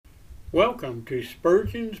Welcome to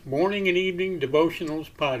Spurgeon's Morning and Evening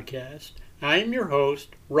Devotionals podcast. I am your host,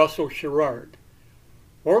 Russell Sherrard.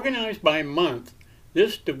 Organized by month,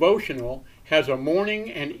 this devotional has a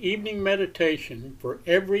morning and evening meditation for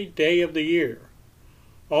every day of the year.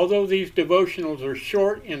 Although these devotionals are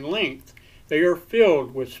short in length, they are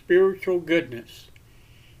filled with spiritual goodness.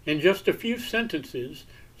 In just a few sentences,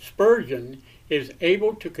 Spurgeon is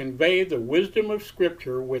able to convey the wisdom of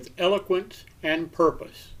Scripture with eloquence and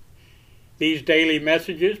purpose. These daily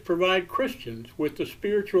messages provide Christians with the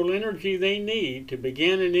spiritual energy they need to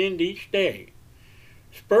begin and end each day.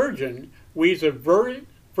 Spurgeon weaves a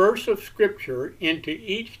verse of Scripture into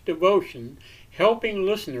each devotion, helping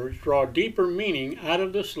listeners draw deeper meaning out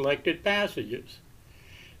of the selected passages.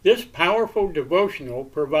 This powerful devotional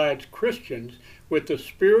provides Christians with the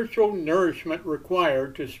spiritual nourishment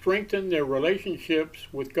required to strengthen their relationships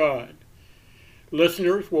with God.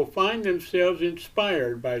 Listeners will find themselves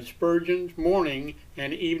inspired by Spurgeon's morning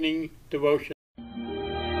and evening devotion.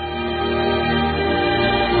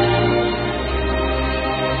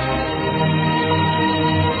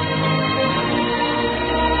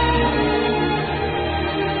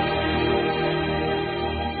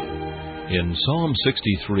 In Psalm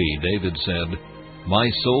 63, David said, "My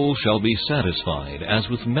soul shall be satisfied as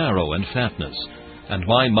with marrow and fatness, and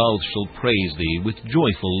my mouth shall praise thee with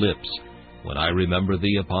joyful lips, when I remember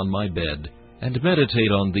thee upon my bed, and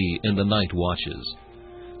meditate on thee in the night watches."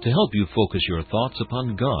 To help you focus your thoughts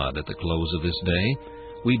upon God at the close of this day,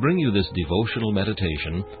 we bring you this devotional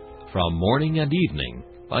meditation from Morning and Evening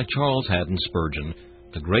by Charles Haddon Spurgeon,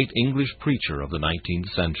 the great English preacher of the 19th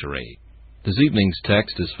century. This evening's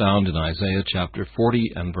text is found in Isaiah chapter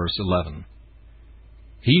 40 and verse 11.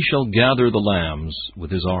 "He shall gather the lambs with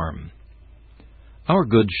his arm." Our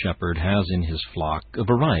Good Shepherd has in his flock a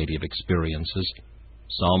variety of experiences.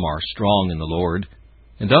 Some are strong in the Lord,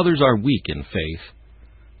 and others are weak in faith.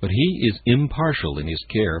 But he is impartial in his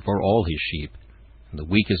care for all his sheep, and the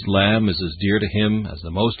weakest lamb is as dear to him as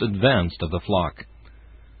the most advanced of the flock.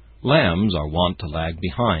 Lambs are wont to lag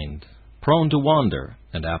behind, prone to wander,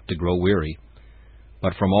 and apt to grow weary.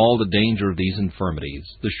 But from all the danger of these infirmities,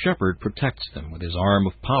 the shepherd protects them with his arm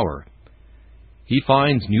of power. He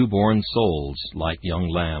finds newborn souls, like young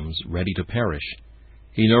lambs, ready to perish.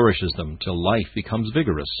 He nourishes them till life becomes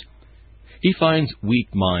vigorous. He finds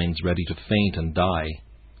weak minds ready to faint and die.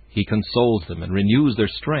 He consoles them and renews their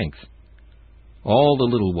strength. All the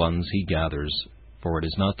little ones he gathers, for it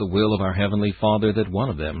is not the will of our Heavenly Father that one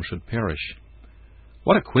of them should perish.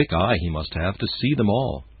 What a quick eye he must have to see them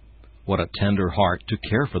all! What a tender heart to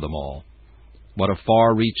care for them all! What a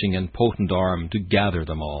far-reaching and potent arm to gather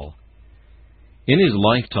them all! In his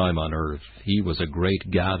lifetime on earth, he was a great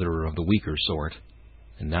gatherer of the weaker sort,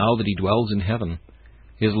 and now that he dwells in heaven,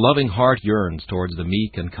 his loving heart yearns towards the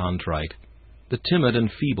meek and contrite, the timid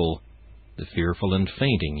and feeble, the fearful and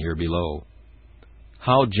fainting here below.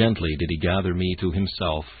 How gently did he gather me to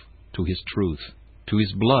himself, to his truth, to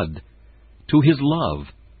his blood, to his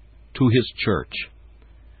love, to his church.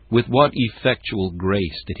 With what effectual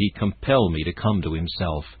grace did he compel me to come to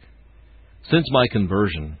himself. Since my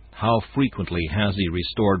conversion, how frequently has he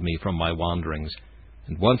restored me from my wanderings,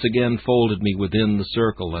 and once again folded me within the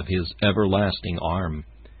circle of his everlasting arm.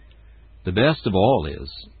 The best of all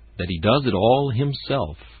is that he does it all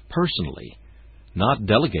himself, personally, not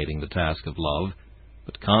delegating the task of love,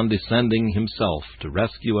 but condescending himself to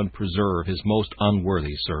rescue and preserve his most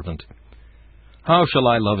unworthy servant. How shall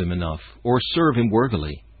I love him enough, or serve him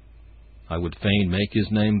worthily? I would fain make his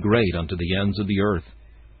name great unto the ends of the earth,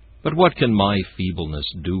 but what can my feebleness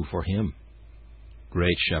do for him?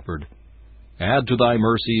 Great Shepherd, add to thy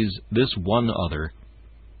mercies this one other,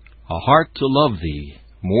 a heart to love thee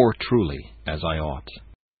more truly as I ought.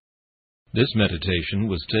 This meditation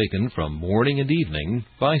was taken from Morning and Evening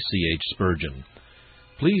by C.H. Spurgeon.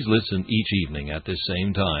 Please listen each evening at this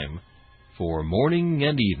same time for Morning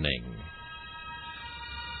and Evening.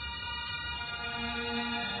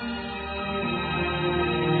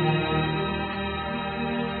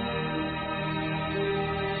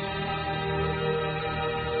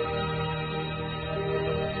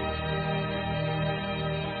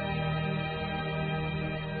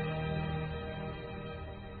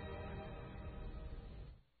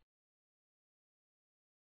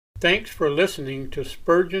 Thanks for listening to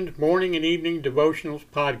Spurgeon's Morning and Evening Devotionals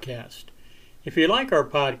podcast. If you like our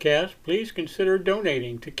podcast, please consider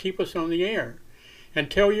donating to keep us on the air,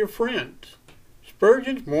 and tell your friends.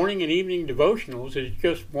 Spurgeon's Morning and Evening Devotionals is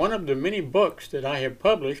just one of the many books that I have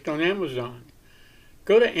published on Amazon.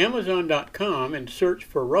 Go to Amazon.com and search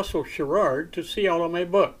for Russell Sherrard to see all of my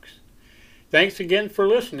books. Thanks again for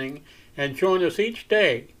listening, and join us each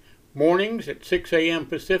day mornings at 6 a.m.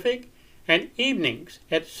 Pacific and evenings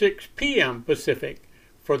at 6 p.m. Pacific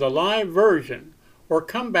for the live version, or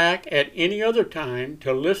come back at any other time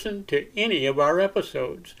to listen to any of our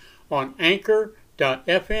episodes on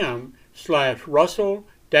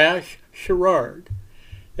anchor.fm/Russell-Sherrard.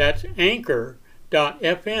 That's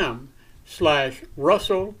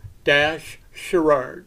anchor.fm/Russell-Sherrard.